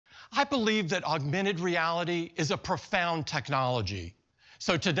I believe that augmented reality is a profound technology.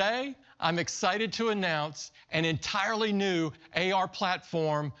 So today, I'm excited to announce an entirely new AR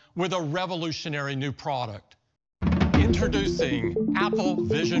platform with a revolutionary new product. Introducing Apple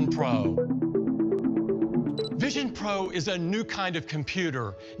Vision Pro. Vision Pro is a new kind of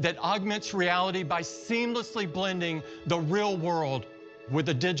computer that augments reality by seamlessly blending the real world with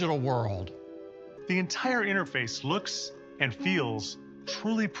the digital world. The entire interface looks and feels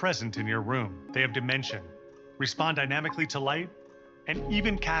truly present in your room. They have dimension, respond dynamically to light, and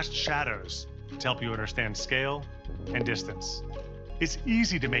even cast shadows to help you understand scale and distance. It's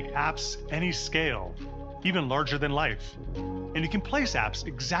easy to make apps any scale, even larger than life. And you can place apps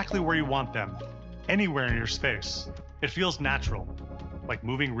exactly where you want them, anywhere in your space. It feels natural, like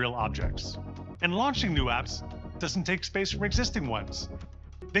moving real objects. And launching new apps doesn't take space from existing ones.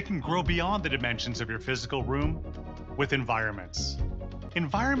 They can grow beyond the dimensions of your physical room with environments.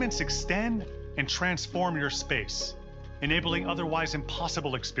 Environments extend and transform your space, enabling otherwise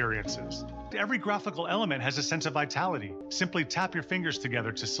impossible experiences. Every graphical element has a sense of vitality. Simply tap your fingers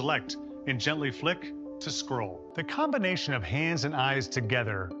together to select and gently flick to scroll. The combination of hands and eyes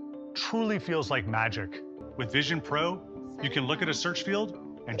together truly feels like magic. With Vision Pro, you can look at a search field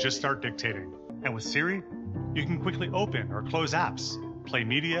and just start dictating. And with Siri, you can quickly open or close apps, play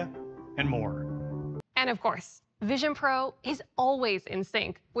media, and more. And of course, Vision Pro is always in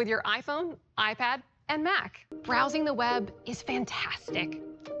sync with your iPhone, iPad, and Mac. Browsing the web is fantastic.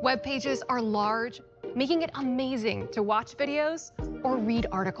 Web pages are large, making it amazing to watch videos or read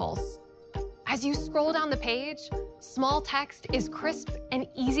articles. As you scroll down the page, small text is crisp and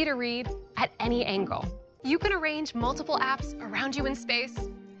easy to read at any angle. You can arrange multiple apps around you in space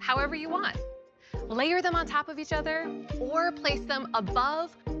however you want. Layer them on top of each other, or place them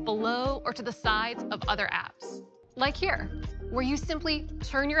above, below, or to the sides of other apps. Like here, where you simply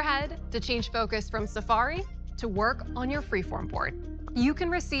turn your head to change focus from Safari to work on your freeform board. You can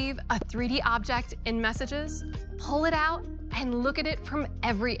receive a 3D object in Messages, pull it out, and look at it from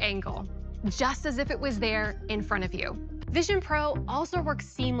every angle, just as if it was there in front of you. Vision Pro also works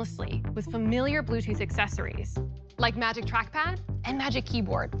seamlessly with familiar Bluetooth accessories, like Magic Trackpad and Magic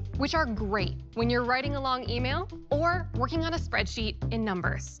Keyboard, which are great when you're writing a long email or working on a spreadsheet in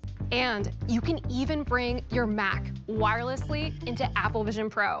Numbers. And you can even bring your Mac wirelessly into Apple Vision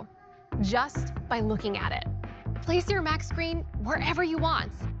Pro, just by looking at it. Place your Mac screen wherever you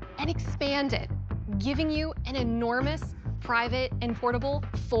want and expand it, giving you an enormous, private, and portable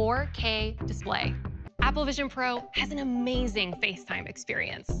 4K display. Apple Vision Pro has an amazing FaceTime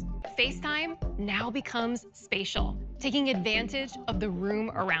experience. FaceTime now becomes spatial, taking advantage of the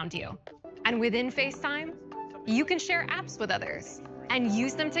room around you. And within FaceTime, you can share apps with others and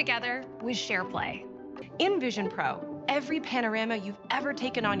use them together with SharePlay. In Vision Pro, every panorama you've ever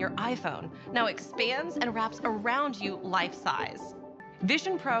taken on your iPhone now expands and wraps around you life-size.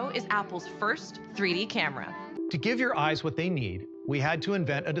 Vision Pro is Apple's first 3D camera. To give your eyes what they need, we had to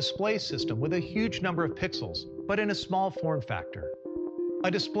invent a display system with a huge number of pixels, but in a small form factor.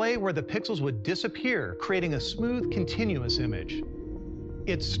 A display where the pixels would disappear, creating a smooth, continuous image.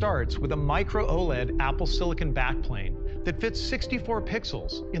 It starts with a micro OLED Apple Silicon backplane that fits 64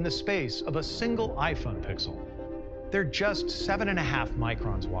 pixels in the space of a single iPhone pixel. They're just 7.5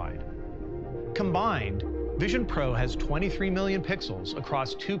 microns wide. Combined, Vision Pro has 23 million pixels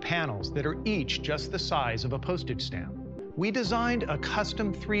across 2 panels that are each just the size of a postage stamp. We designed a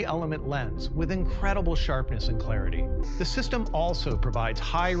custom 3-element lens with incredible sharpness and clarity. The system also provides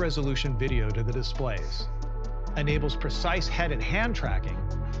high-resolution video to the displays, enables precise head and hand tracking,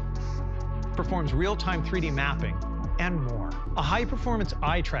 performs real-time 3D mapping, and more. A high-performance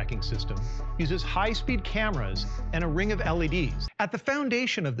eye tracking system uses high-speed cameras and a ring of LEDs. At the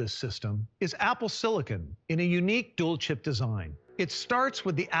foundation of this system is Apple Silicon in a unique dual-chip design. It starts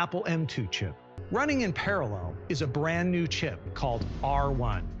with the Apple M2 chip. Running in parallel is a brand new chip called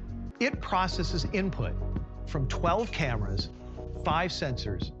R1. It processes input from 12 cameras, 5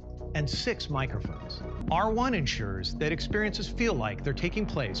 sensors, and 6 microphones. R1 ensures that experiences feel like they're taking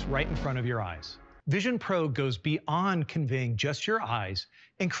place right in front of your eyes. Vision Pro goes beyond conveying just your eyes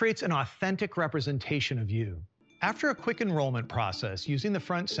and creates an authentic representation of you. After a quick enrollment process using the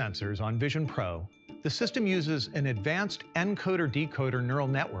front sensors on Vision Pro, the system uses an advanced encoder-decoder neural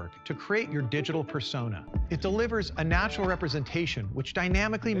network to create your digital persona. It delivers a natural representation which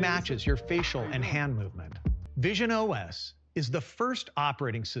dynamically matches your facial and hand movement. Vision OS is the first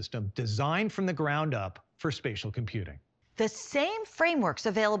operating system designed from the ground up for spatial computing. The same frameworks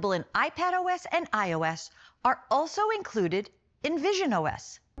available in iPadOS and iOS are also included in Vision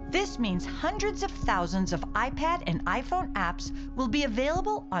OS. This means hundreds of thousands of iPad and iPhone apps will be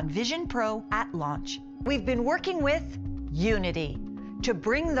available on Vision Pro at launch. We've been working with Unity to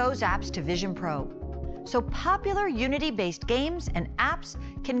bring those apps to Vision Pro, so popular Unity-based games and apps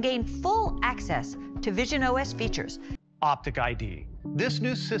can gain full access to Vision OS features. Optic ID. This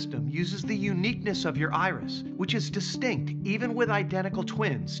new system uses the uniqueness of your iris, which is distinct even with identical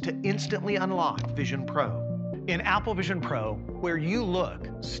twins, to instantly unlock Vision Pro. In Apple Vision Pro, where you look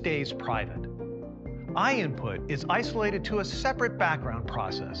stays private. Eye input is isolated to a separate background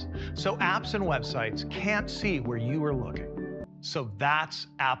process, so apps and websites can't see where you are looking. So that's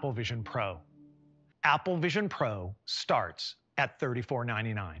Apple Vision Pro. Apple Vision Pro starts at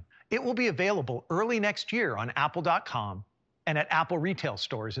 $34.99. It will be available early next year on Apple.com and at Apple retail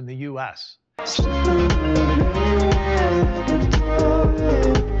stores in the US.